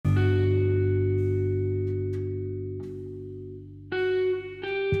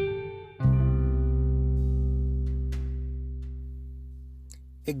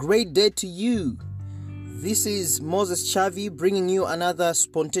A great day to you. This is Moses Chavi bringing you another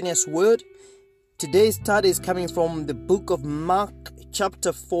spontaneous word. Today's study is coming from the book of Mark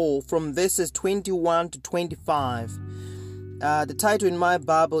chapter 4 from verses 21 to 25. The title in my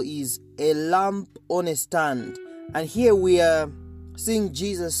Bible is A Lamp on a Stand. And here we are seeing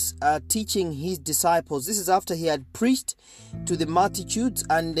Jesus teaching his disciples. This is after he had preached to the multitudes,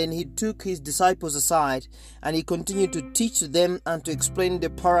 and then he took his disciples aside and he continued to teach to them and to explain the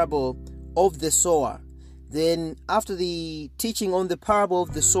parable of the sower. Then after the teaching on the parable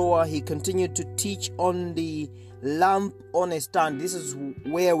of the sower, he continued to teach on the lamp on a stand. This is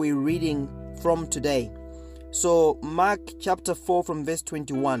where we're reading from today. So Mark chapter 4 from verse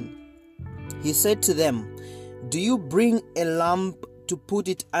 21. He said to them, "Do you bring a lamp to put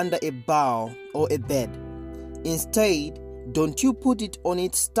it under a bough or a bed? Instead, don't you put it on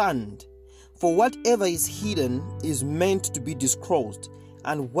its stand? For whatever is hidden is meant to be disclosed,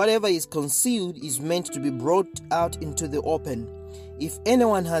 and whatever is concealed is meant to be brought out into the open. If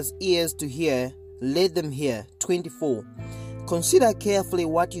anyone has ears to hear, let them hear." 24. "Consider carefully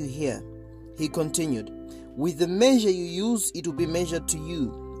what you hear," he continued. "With the measure you use, it will be measured to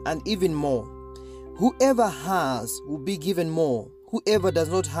you, and even more. Whoever has will be given more. Whoever does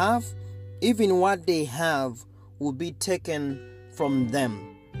not have, even what they have will be taken from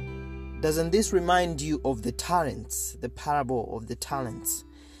them." Doesn't this remind you of the talents, the parable of the talents?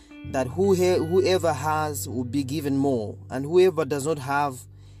 That whoever has will be given more, and whoever does not have,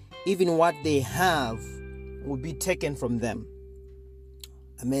 even what they have will be taken from them.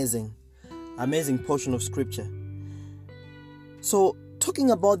 Amazing portion of scripture. So,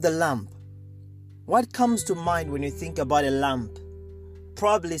 talking about the lamp, what comes to mind when you think about a lamp?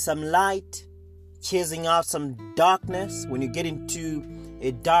 Probably some light chasing out some darkness. When you get into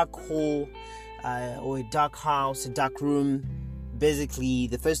a dark hole or a dark house, a dark room, basically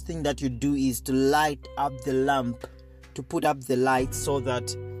the first thing that you do is to light up the lamp, to put up the light so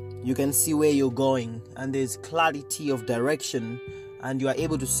that you can see where you're going, and there's clarity of direction, and you are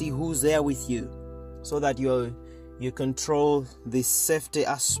able to see who's there with you, so that you control the safety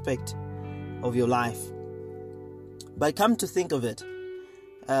aspect of your life. But come to think of it,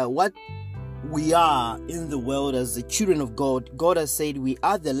 what we are in the world as the children of God, God has said we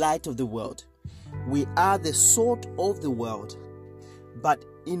are the light of the world. We are the salt of the world. But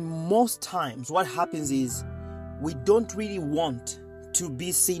in most times, what happens is we don't really want to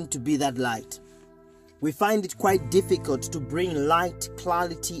be seen to be that light. We find it quite difficult to bring light,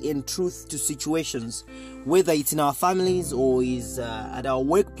 clarity, and truth to situations, whether it's in our families or is at our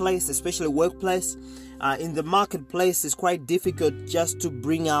workplace, especially workplace. In the marketplace, it's quite difficult just to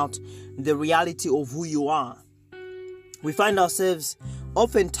bring out the reality of who you are. We find ourselves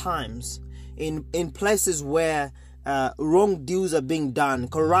oftentimes in places where wrong deals are being done,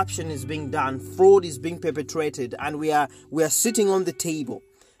 corruption is being done, fraud is being perpetrated, and we are sitting on the table.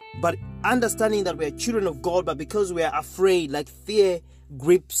 But understanding that we are children of God, but because we are afraid, like fear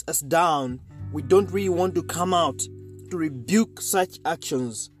grips us down, we don't really want to come out to rebuke such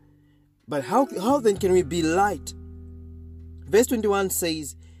actions. But how then can we be light? Verse 21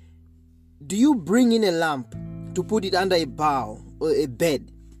 says, "Do you bring in a lamp to put it under a bough or a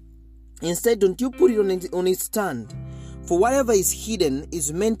bed? Instead, don't you put it on its stand? For whatever is hidden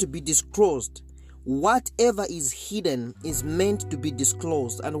is meant to be disclosed. Whatever is hidden is meant to be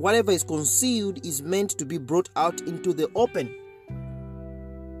disclosed, and whatever is concealed is meant to be brought out into the open."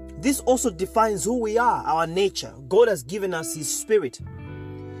 This also defines who we are, our nature. God has given us His Spirit.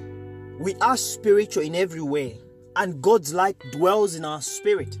 We are spiritual in every way, and God's light dwells in our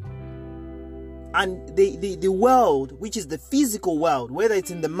spirit. And the world, which is the physical world, whether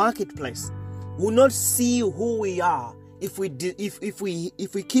it's in the marketplace, will not see who we are if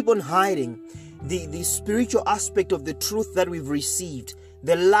we keep on hiding the spiritual aspect of the truth that we've received,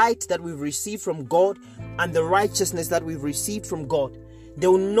 the light that we've received from God, and the righteousness that we've received from God. They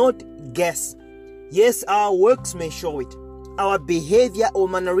will not guess. Yes, our works may show it. Our behavior or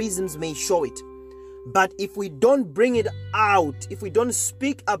mannerisms may show it. But if we don't bring it out, if we don't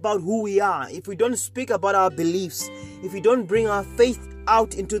speak about who we are, if we don't speak about our beliefs, if we don't bring our faith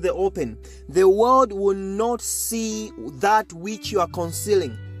out into the open, the world will not see that which you are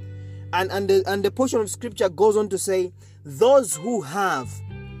concealing. And the portion of scripture goes on to say, those who have,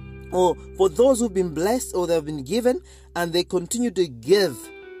 or for those who've been blessed or they've been given, and they continue to give,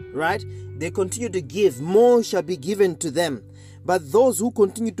 right? They continue to give, more shall be given to them. But those who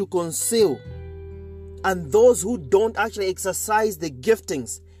continue to conceal, and those who don't actually exercise the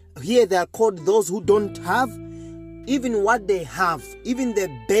giftings, here they are called those who don't have, even what they have, even the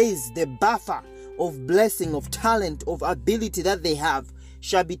base, the buffer of blessing, of talent, of ability that they have,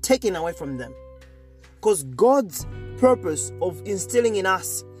 shall be taken away from them. Because God's purpose of instilling in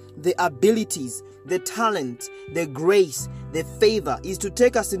us the abilities, the talent, the grace, the favor is to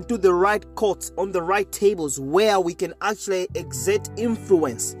take us into the right courts, on the right tables, where we can actually exert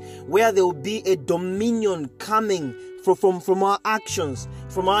influence, where there will be a dominion coming from our actions,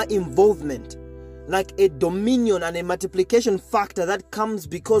 from our involvement, like a dominion and a multiplication factor that comes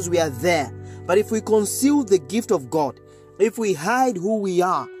because we are there. But if we conceal the gift of God, if we hide who we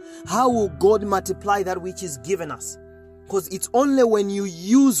are, how will God multiply that which is given us? Because it's only when you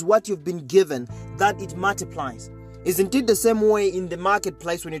use what you've been given that it multiplies. Isn't it the same way in the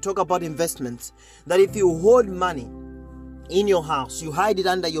marketplace when you talk about investments? That if you hold money in your house, you hide it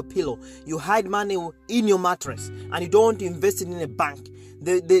under your pillow, you hide money in your mattress, and you don't want to invest it in a bank,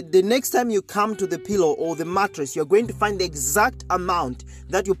 the next time you come to the pillow or the mattress, you're going to find the exact amount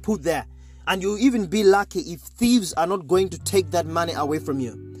that you put there. And you'll even be lucky if thieves are not going to take that money away from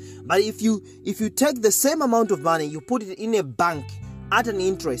you. But if you take the same amount of money, you put it in a bank at an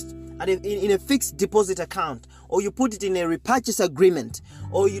interest, in a fixed deposit account, or you put it in a repurchase agreement,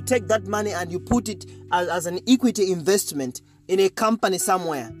 or you take that money and you put it as an equity investment in a company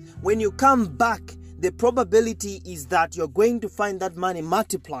somewhere, when you come back, the probability is that you're going to find that money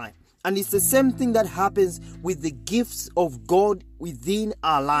multiply. And it's the same thing that happens with the gifts of God within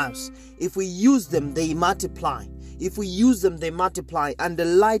our lives. If we use them, they multiply. If we use them, they multiply, and the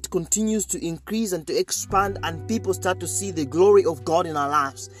light continues to increase and to expand, and people start to see the glory of God in our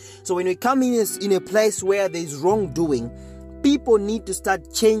lives. So when we come in a place where there is wrongdoing, people need to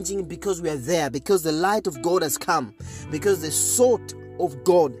start changing because we are there, because the light of God has come, because the salt of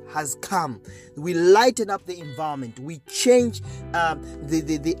God has come. We lighten up the environment. We change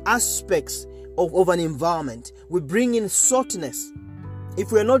the aspects of an environment. We bring in saltness.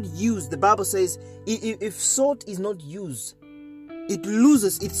 If we are not used, the Bible says, if salt is not used, it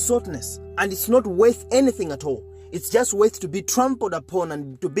loses its saltness, and it's not worth anything at all. It's just worth to be trampled upon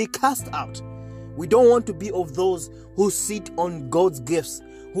and to be cast out. We don't want to be of those who sit on God's gifts,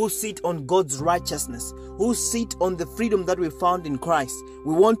 who sit on God's righteousness, who sit on the freedom that we found in Christ.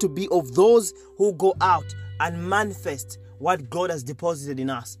 We want to be of those who go out and manifest what God has deposited in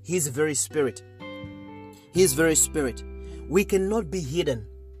us. His very spirit. His very spirit. We cannot be hidden.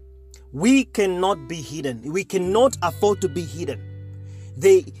 We cannot be hidden. We cannot afford to be hidden.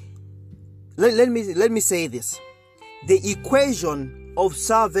 Let me say this. The equation of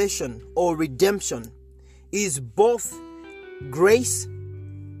salvation or redemption is both grace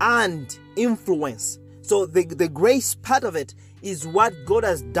and influence. So the grace part of it is what God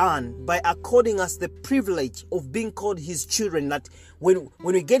has done by according us the privilege of being called His children, that when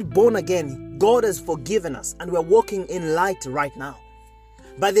we get born again, God has forgiven us and we're walking in light right now.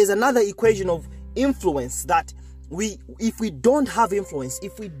 But there's another equation of influence, that if we don't have influence,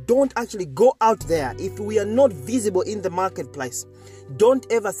 if we don't actually go out there, if we are not visible in the marketplace, don't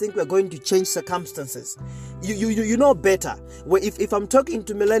ever think we're going to change circumstances. You know better. If I'm talking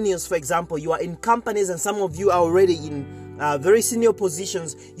to millennials, for example, you are in companies and some of you are already in very senior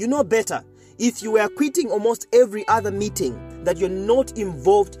positions, you know better. If you were quitting almost every other meeting, that you're not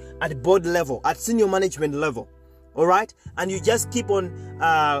involved at board level, at senior management level, all right, and you just keep on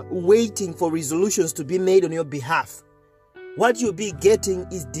waiting for resolutions to be made on your behalf, what you'll be getting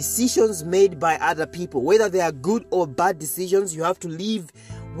is decisions made by other people. Whether they are good or bad decisions, you have to live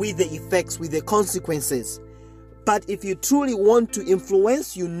with the effects, with the consequences. But if you truly want to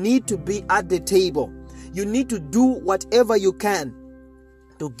influence, you need to be at the table. You need to do whatever you can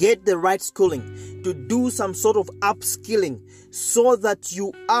to get the right schooling, to do some sort of upskilling, so that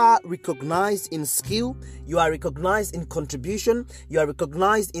you are recognized in skill, you are recognized in contribution, you are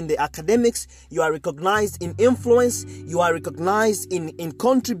recognized in the academics, you are recognized in influence, you are recognized in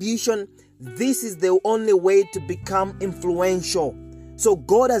contribution. This is the only way to become influential. So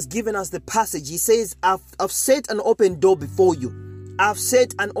God has given us the passage. He says, I've set an open door before you. I've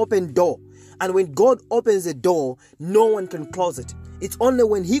set an open door. And when God opens a door, no one can close it. It's only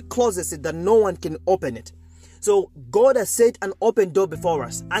when He closes it that no one can open it. So God has set an open door before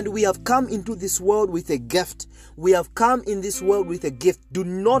us, and we have come into this world with a gift. We have come in this world with a gift. Do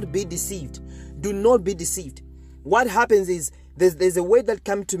not be deceived. Do not be deceived. What happens is, there's a word that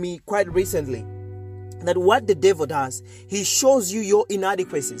came to me quite recently, that what the devil does, he shows you your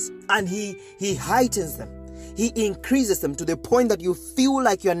inadequacies and he heightens them. He increases them to the point that you feel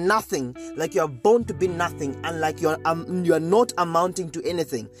like you're nothing, like you're born to be nothing, and like you're not amounting to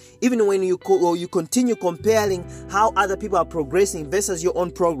anything. Even when you continue comparing how other people are progressing versus your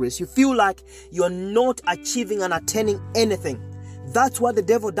own progress, you feel like you're not achieving and attaining anything. That's what the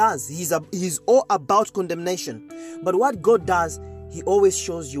devil does. He's all about condemnation. But what God does, He always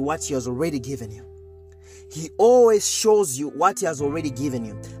shows you what He has already given you. He always shows you what He has already given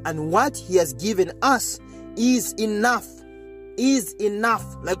you. And what He has given us is enough. Is enough.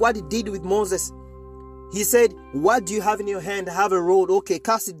 Like what He did with Moses. He said, what do you have in your hand? I have a rod. Okay,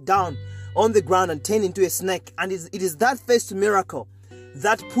 cast it down on the ground and turn into a snake. And it is that first miracle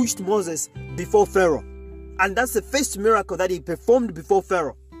that pushed Moses before Pharaoh. And that's the first miracle that he performed before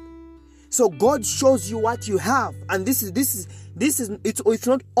Pharaoh. So God shows you what you have. And it's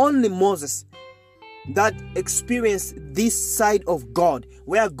not only Moses that experienced this side of God,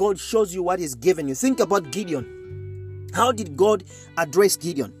 where God shows you what He's given you. Think about Gideon. How did God address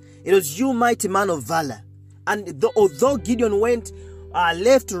Gideon? It was, you mighty man of valor. And although Gideon went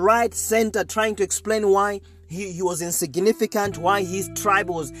left, right, center, trying to explain why he was insignificant, why his tribe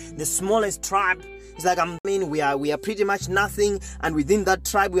was the smallest tribe. It's like, we are pretty much nothing, and within that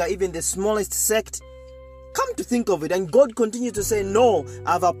tribe we are even the smallest sect. Come to think of it, and God continued to say, no,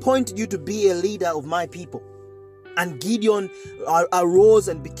 I've appointed you to be a leader of my people. And Gideon arose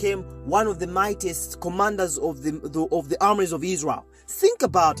and became one of the mightiest commanders of the armies of Israel. Think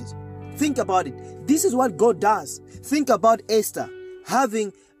about it. Think about it. This is what God does. Think about Esther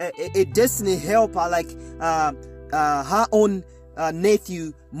having a destiny helper like her own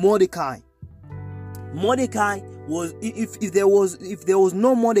nephew Mordecai. Mordecai was, if there was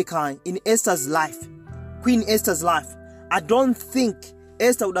no Mordecai in Esther's life, Queen Esther's life, I don't think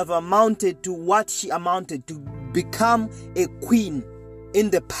Esther would have amounted to what she amounted to, become a queen in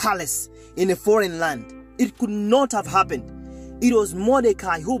the palace in a foreign land. It could not have happened. It was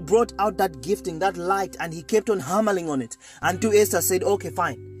Mordecai who brought out that gifting, that light, and he kept on hammering on it until Esther said, okay,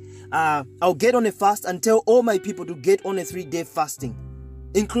 fine, I'll get on a fast and tell all my people to get on a 3-day fasting,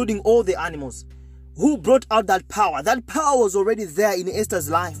 including all the animals. Who brought out that power? That power was already there in Esther's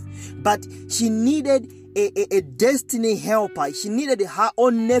life, but she needed a destiny helper. She needed her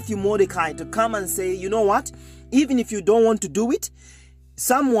own nephew Mordecai to come and say, you know what? Even if you don't want to do it,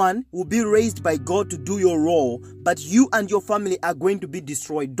 someone will be raised by God to do your role, but you and your family are going to be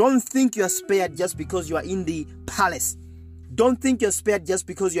destroyed. Don't think you are spared just because you are in the palace. Don't think you're spared just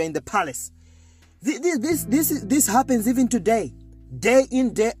because you're in the palace. This happens even today. Day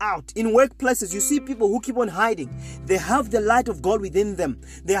in, day out. In workplaces, you see people who keep on hiding. They have the light of God within them.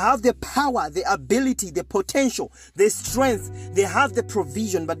 They have the power, the ability, the potential, the strength. They have the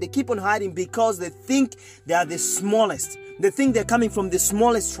provision, but they keep on hiding because they think they are the smallest. They think they're coming from the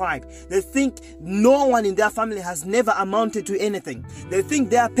smallest tribe. They think no one in their family has never amounted to anything. They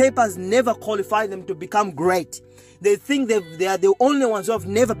think their papers never qualify them to become great. They think they are the only ones who have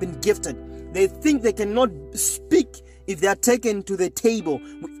never been gifted. They think they cannot speak if they are taken to the table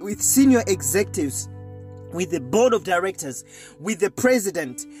with senior executives, with the board of directors, with the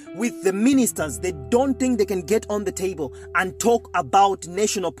president, with the ministers. They don't think they can get on the table and talk about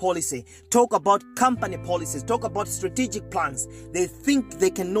national policy, talk about company policies, talk about strategic plans. They think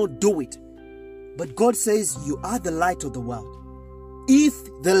they cannot do it. But God says you are the light of the world. If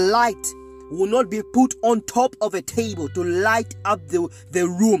the light will not be put on top of a table to light up the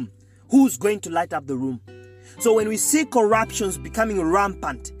room, who's going to light up the room? So when we see corruptions becoming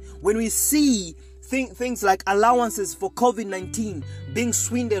rampant, when we see things like allowances for COVID-19 being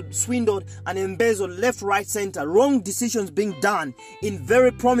swindled and embezzled left, right, center, wrong decisions being done in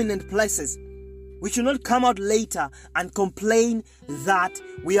very prominent places, we should not come out later and complain that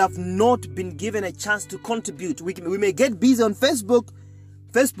we have not been given a chance to contribute. We may get busy on Facebook.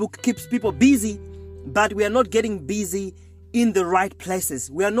 Facebook keeps people busy, but we are not getting busy in the right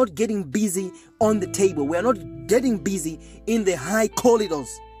places. We are not getting busy on the table. We are not getting busy in the high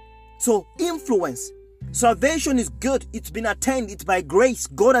corridors. So influence. Salvation is good. It's been attained. It's by grace.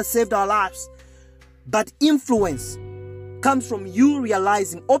 God has saved our lives. But influence comes from you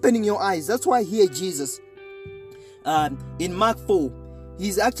realizing, opening your eyes. That's why here Jesus, in Mark 4,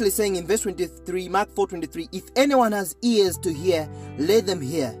 he's actually saying in verse 23, Mark 4:23, if anyone has ears to hear, let them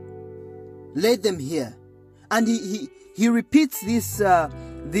hear. Let them hear. And he repeats this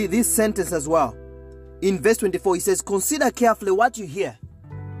sentence as well. In verse 24, he says, consider carefully what you hear.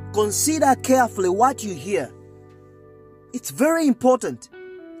 Consider carefully what you hear. It's very important.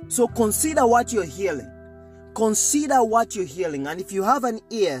 So consider what you're hearing. Consider what you're hearing. And if you have an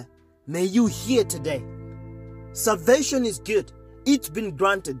ear, may you hear today. Salvation is good. It's been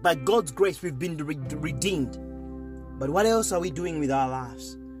granted. By God's grace, we've been redeemed. But what else are we doing with our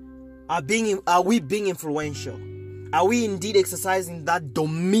lives? Are we being influential? Are we indeed exercising that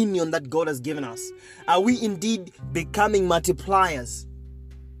dominion that God has given us? Are we indeed becoming multipliers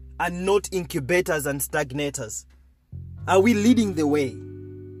and not incubators and stagnators? Are we leading the way?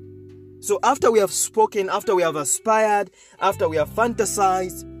 So after we have spoken, after we have aspired, after we have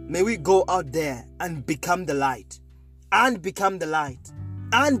fantasized, may we go out there and become the light. And become the light.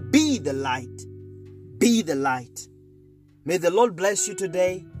 And be the light. Be the light. May the Lord bless you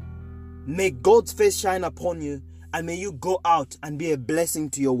today. May God's face shine upon you. And may you go out and be a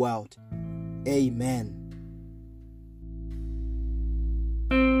blessing to your world. Amen.